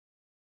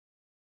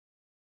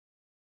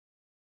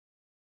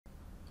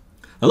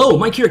Hello,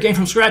 Mike here at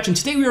GameFromScratch, and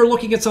today we are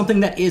looking at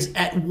something that is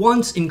at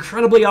once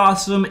incredibly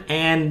awesome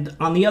and,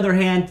 on the other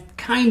hand,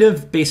 kind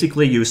of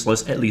basically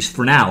useless, at least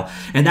for now,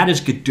 and that is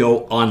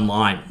Godot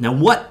Online. Now,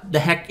 what the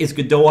heck is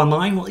Godot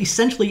Online? Well,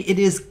 essentially, it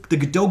is the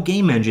Godot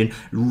game engine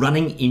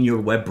running in your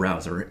web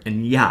browser,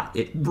 and yeah,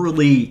 it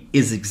really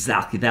is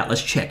exactly that.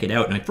 Let's check it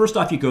out. And first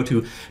off, you go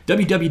to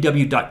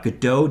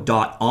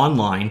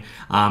www.godot.online,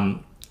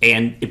 and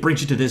it brings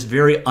you to this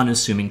very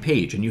unassuming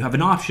page, and you have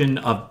an option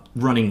of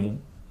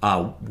running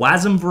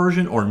WASM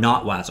version or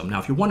not WASM. Now,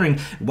 if you're wondering,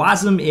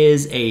 WASM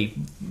is a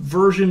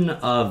version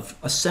of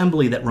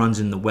assembly that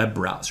runs in the web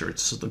browser.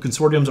 The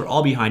consortiums are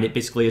all behind it.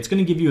 Basically, it's going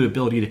to give you the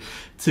ability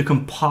to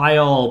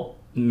compile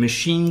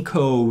machine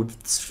code,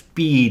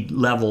 speed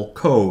level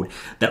code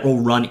that will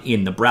run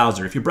in the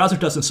browser. If your browser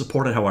doesn't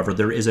support it, however,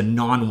 there is a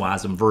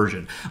non-WASM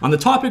version. On the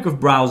topic of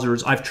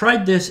browsers, I've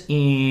tried this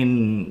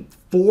in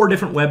 4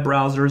 different web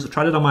browsers. I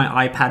tried it on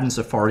my iPad and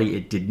Safari.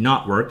 It did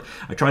not work.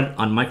 I tried it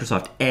on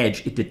Microsoft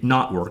Edge. It did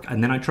not work.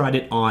 And then I tried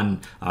it on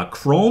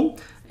Chrome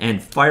and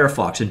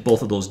Firefox, and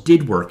both of those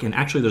did work. And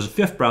actually, there's a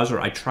 5th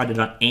browser. I tried it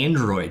on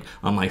Android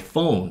on my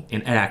phone,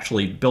 and it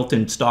actually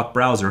built-in stock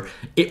browser.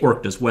 It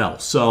worked as well.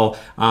 So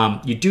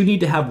you do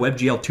need to have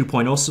WebGL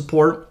 2.0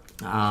 support.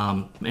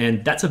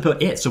 And that's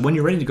about it. So when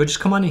you're ready to go,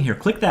 just come on in here,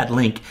 click that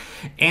link,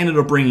 and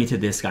it'll bring you to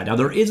this guy. Now,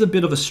 there is a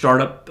bit of a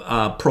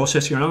startup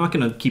process here, and I'm not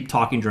going to keep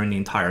talking during the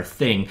entire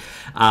thing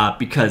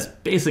because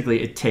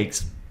basically it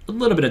takes a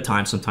little bit of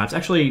time sometimes.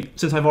 Actually,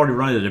 since I've already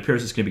run it, it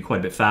appears it's going to be quite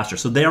a bit faster.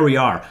 So there we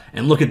are.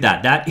 And look at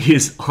that. That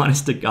is,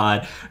 honest to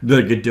God,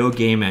 the Godot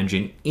game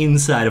engine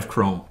inside of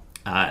Chrome.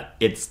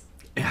 It's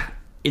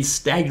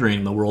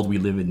staggering, the world we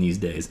live in these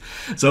days.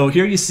 So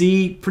here you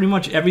see pretty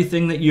much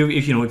everything that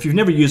if you've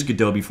never used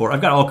Godot before,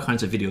 I've got all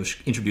kinds of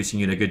videos introducing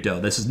you to Godot.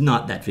 This is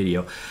not that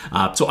video.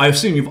 So I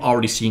assume you've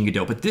already seen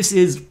Godot, but this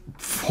is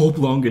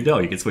full-blown Godot.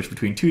 You can switch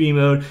between 2D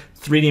mode,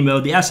 3D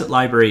mode. The asset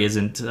library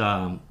isn't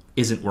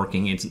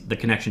working. The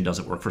connection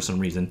doesn't work for some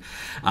reason.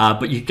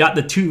 But you've got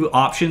the 2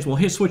 options. We'll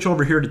switch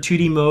over here to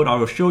 2D mode. I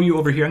will show you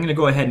over here. I'm going to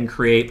go ahead and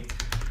create.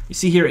 You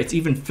see here, it's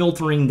even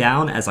filtering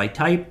down as I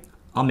type.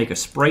 I'll make a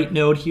sprite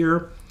node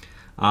here.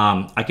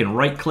 I can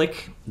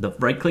right-click. The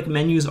right-click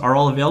menus are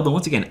all available.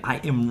 Once again, I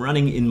am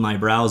running in my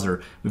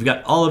browser. We've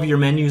got all of your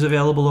menus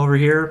available over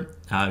here.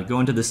 Go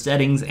into the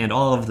settings, and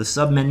all of the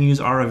sub-menus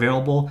are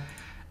available.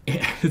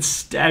 It's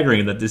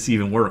staggering that this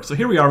even works. So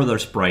here we are with our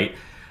sprite.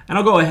 And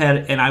I'll go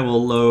ahead and I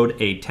will load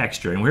a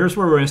texture. And here's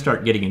where we're going to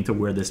start getting into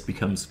where this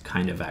becomes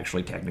kind of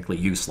actually technically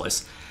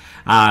useless.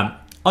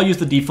 I'll use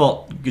the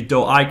default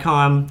Godot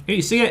icon. Here,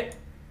 you see it?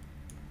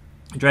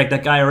 Drag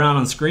that guy around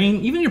on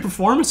screen. Even your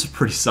performance is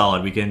pretty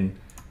solid. We can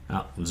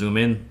zoom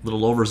in, a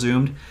little over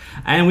zoomed.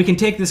 And we can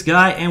take this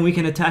guy and we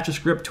can attach a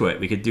script to it.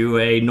 We could do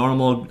a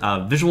normal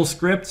visual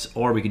script,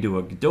 or we could do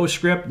a Godot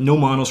script. No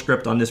mono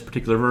script on this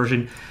particular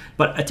version,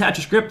 but attach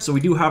a script. So we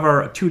do have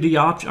our 2D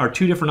our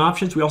 2 different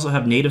options. We also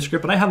have native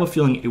script, but I have a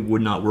feeling it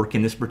would not work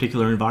in this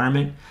particular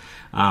environment.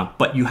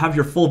 But you have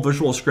your full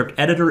visual script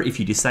editor if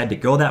you decide to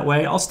go that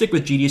way. I'll stick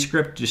with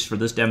GDScript just for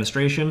this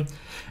demonstration.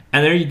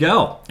 And there you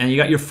go. And you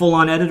got your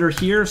full-on editor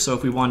here. So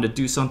if we wanted to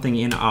do something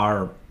in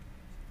our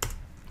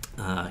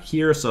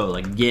here, so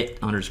like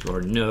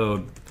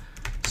get_node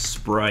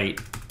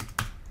sprite,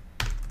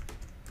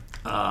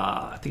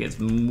 I think it's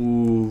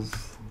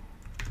move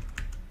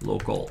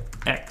local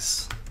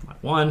x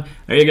 1.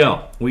 There you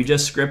go. We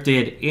just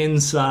scripted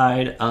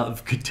inside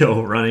of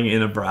Godot running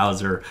in a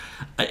browser.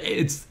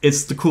 It's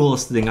the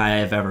coolest thing I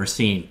have ever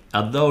seen.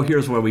 Although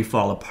here's where we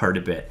fall apart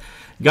a bit.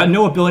 You got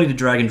no ability to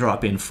drag and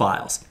drop in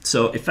files.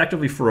 So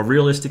effectively, for a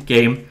realistic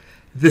game,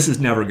 this is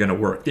never going to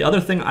work. The other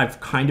thing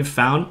I've kind of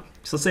found,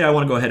 so let's say I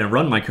want to go ahead and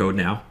run my code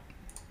now.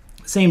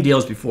 Same deal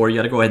as before. You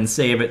got to go ahead and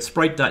save it.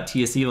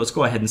 Sprite.tsc. Let's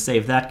go ahead and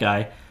save that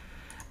guy.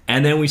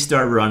 And then we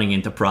start running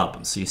into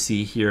problems. So you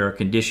see here,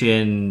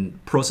 condition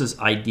process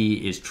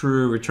ID is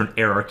true, return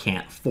error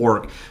can't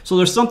fork. So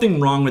there's something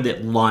wrong with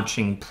it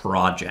launching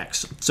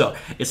projects. So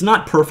it's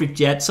not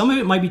perfect yet. Some of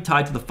it might be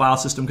tied to the file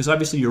system because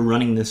obviously you're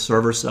running this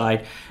server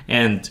side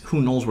and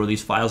who knows where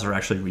these files are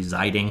actually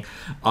residing.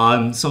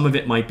 Some of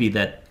it might be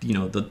that,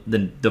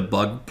 the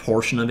debug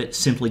portion of it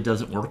simply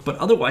doesn't work. But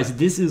otherwise,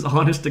 this is,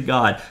 honest to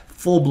God,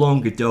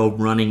 full-blown Godot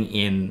running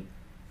in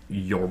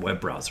your web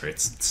browser.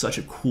 It's such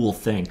a cool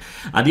thing.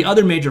 The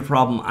other major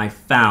problem I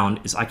found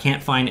is I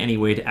can't find any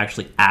way to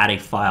actually add a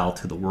file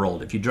to the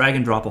world. If you drag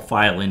and drop a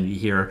file into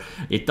here,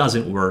 it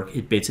doesn't work.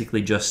 It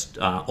basically just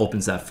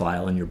opens that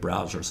file in your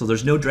browser. So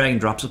there's no drag and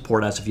drop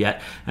support as of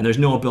yet, and there's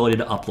no ability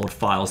to upload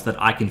files that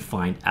I can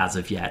find as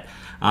of yet.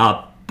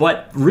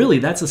 But really,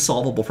 that's a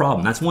solvable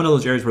problem. That's one of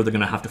those areas where they're going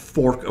to have to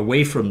fork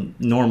away from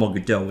normal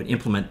Godot and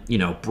implement,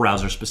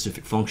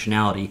 browser-specific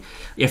functionality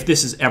if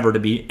this is ever to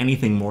be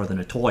anything more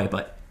than a toy.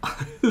 But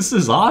This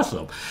is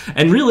awesome.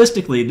 And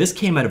realistically, this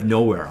came out of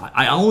nowhere.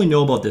 I only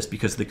know about this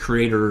because the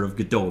creator of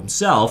Godot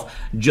himself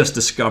just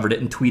discovered it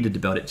and tweeted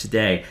about it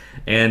today.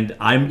 And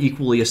I'm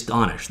equally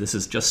astonished. This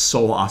is just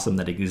so awesome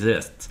that it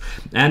exists.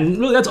 And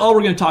really, that's all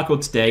we're going to talk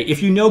about today.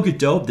 If you know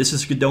Godot, this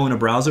is Godot in a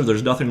browser.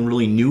 There's nothing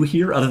really new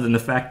here other than the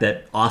fact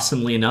that,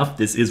 awesomely enough,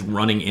 this is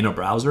running in a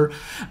browser.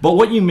 But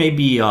what you may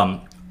be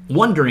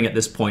wondering at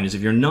this point is,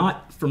 if you're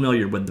not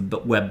familiar with the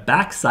web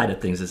backside of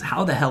things, is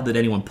how the hell did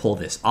anyone pull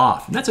this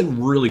off? And that's a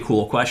really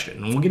cool question,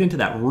 and we'll get into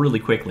that really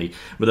quickly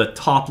with a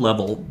top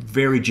level,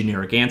 very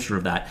generic answer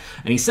of that.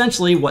 And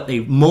essentially what they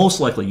most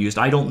likely used,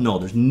 I don't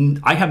know,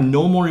 I have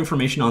no more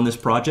information on this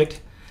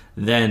project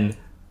than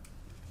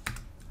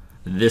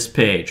this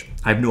page.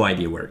 I have no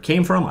idea where it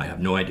came from. I have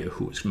no idea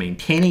who is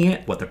maintaining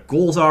it, what the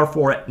goals are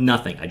for it,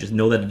 nothing. I just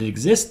know that it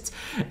exists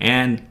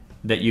and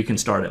that you can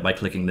start it by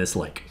clicking this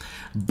link.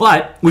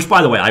 But, which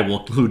by the way, I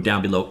will include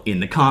down below in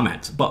the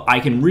comments, but I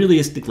can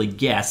realistically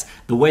guess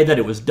the way that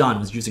it was done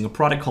was using a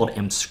product called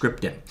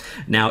Emscripten.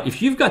 Now,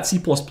 if you've got C++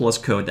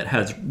 code that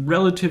has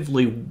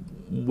relatively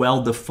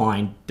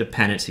well-defined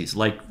dependencies,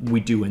 like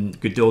we do in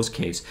Godot's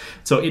case,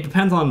 so it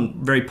depends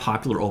on very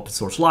popular open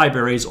source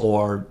libraries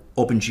or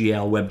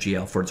OpenGL,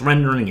 WebGL for its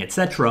rendering,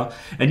 etc.,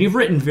 and you've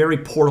written very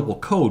portable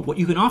code, what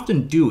you can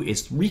often do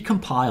is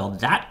recompile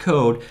that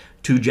code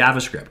to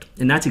JavaScript.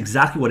 And that's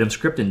exactly what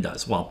Emscripten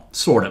does. Well,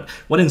 sort of.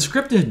 What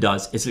Emscripten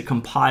does is it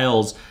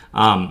compiles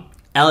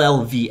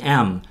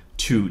LLVM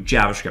to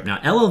JavaScript. Now,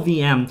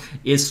 LLVM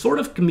is sort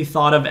of can be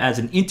thought of as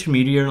an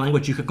intermediary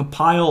language. You can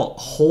compile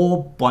a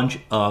whole bunch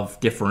of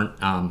different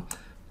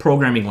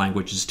programming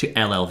languages to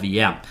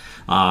LLVM,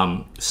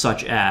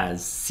 such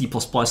as C++,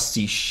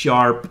 C#,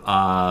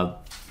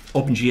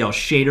 OpenGL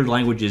shader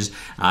languages,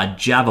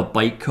 Java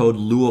bytecode,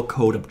 Lua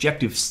code,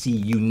 Objective-C,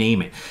 you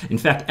name it. In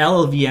fact,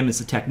 LLVM is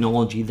the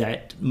technology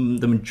that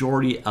the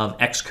majority of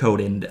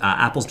Xcode and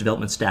Apple's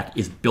development stack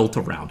is built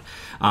around.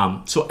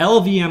 So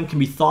LLVM can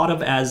be thought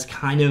of as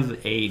kind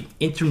of a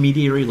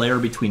intermediary layer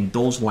between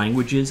those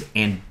languages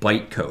and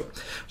bytecode.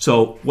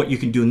 So what you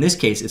can do in this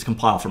case is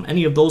compile from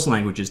any of those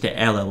languages to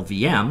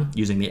LLVM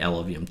using the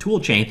LLVM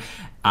toolchain,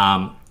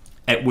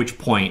 at which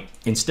point,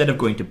 instead of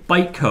going to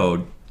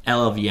bytecode,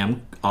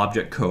 LLVM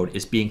object code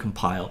is being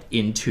compiled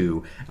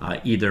into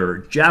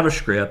either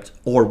JavaScript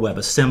or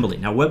WebAssembly.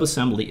 Now,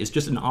 WebAssembly is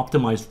just an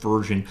optimized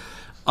version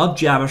of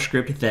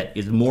JavaScript that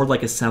is more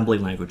like assembly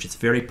language. It's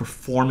very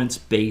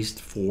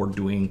performance-based for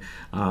doing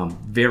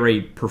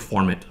very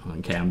performant,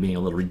 okay, I'm being a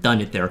little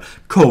redundant there,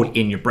 code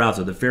in your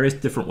browser. The various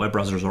different web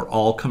browsers are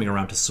all coming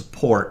around to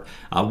support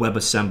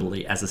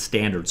WebAssembly as a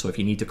standard. So if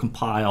you need to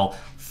compile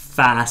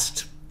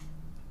fast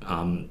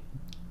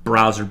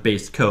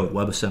browser-based code,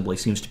 WebAssembly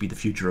seems to be the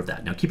future of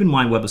that. Now, keep in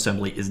mind,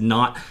 WebAssembly is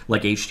not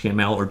like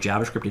HTML or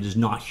JavaScript. It is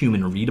not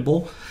human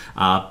readable,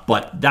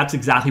 but that's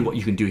exactly what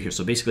you can do here.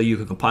 So basically, you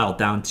can compile it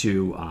down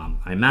to,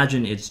 I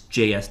imagine it's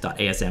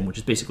js.asm, which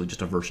is basically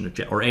just a version of,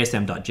 or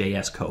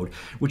asm.js code,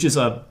 which is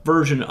a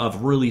version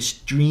of really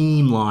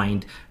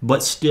streamlined,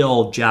 but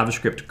still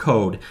JavaScript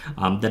code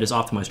that is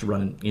optimized to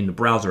run in the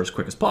browser as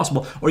quick as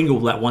possible. Or you can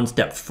go that one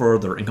step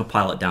further and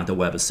compile it down to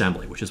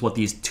WebAssembly, which is what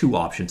these two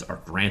options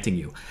are granting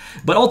you.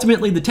 But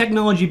ultimately, the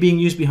technology being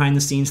used behind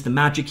the scenes, the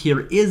magic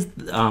here is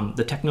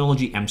the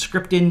technology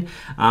Emscripten.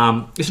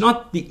 It's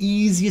not the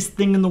easiest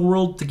thing in the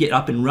world to get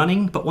up and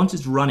running, but once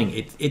it's running,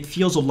 it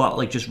feels a lot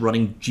like just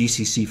running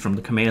GCC from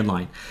the command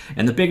line.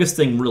 And the biggest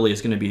thing really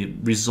is going to be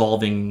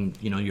resolving,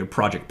 your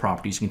project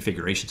properties,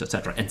 configurations,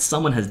 etc. And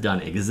someone has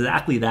done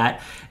exactly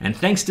that. And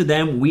thanks to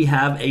them, we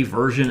have a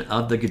version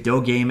of the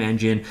Godot game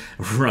engine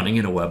running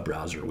in a web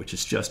browser, which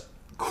is just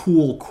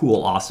cool,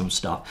 awesome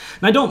stuff.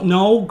 And I don't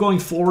know going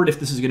forward if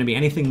this is going to be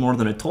anything more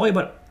than a toy,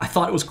 but I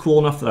thought it was cool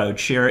enough that I would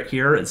share it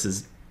here.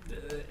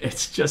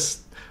 It's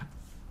just,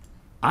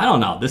 I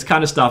don't know, this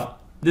kind of stuff,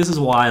 this is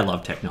why I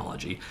love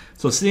technology.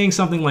 So seeing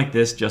something like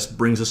this just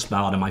brings a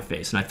smile to my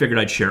face, and I figured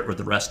I'd share it with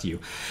the rest of you.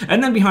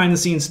 And then behind the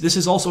scenes, this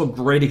is also a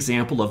great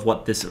example of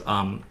what this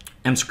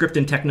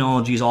Emscripten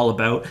technology is all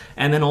about,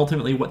 and then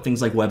ultimately what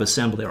things like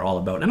WebAssembly are all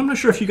about. And I'm not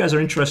sure if you guys are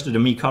interested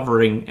in me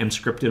covering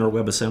Emscripten or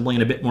WebAssembly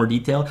in a bit more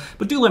detail,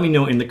 but do let me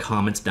know in the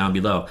comments down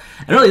below.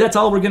 And really, that's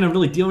all we're going to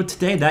really deal with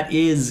today. That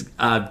is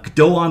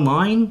Godot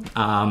Online,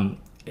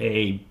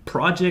 a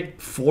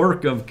project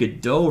fork of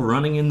Godot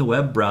running in the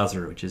web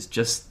browser, which is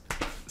just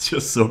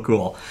so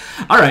cool.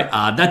 All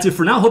right, that's it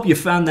for now. Hope you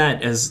found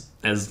that as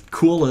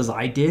cool as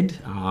I did.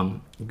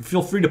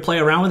 Feel free to play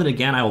around with it.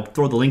 Again, I will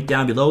throw the link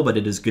down below, but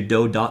it is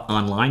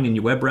Godot.online in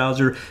your web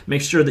browser.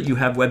 Make sure that you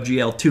have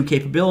WebGL 2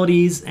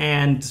 capabilities,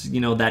 and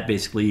that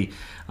basically,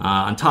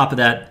 on top of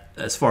that,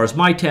 as far as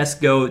my tests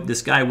go,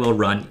 this guy will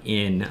run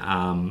in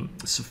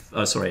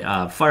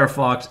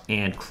Firefox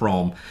and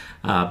Chrome,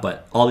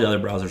 but all the other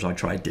browsers I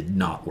tried did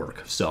not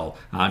work. So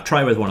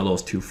try with one of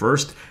those two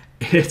first.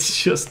 It's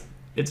just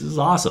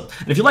awesome.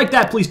 And if you like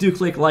that, please do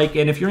click like.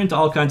 And if you're into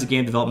all kinds of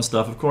game development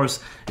stuff, of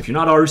course, if you're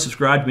not already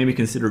subscribed, maybe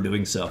consider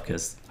doing so,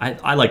 because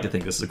I like to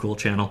think this is a cool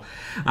channel.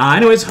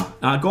 Anyways,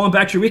 going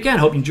back to your weekend.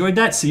 Hope you enjoyed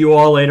that. See you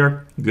all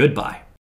later. Goodbye.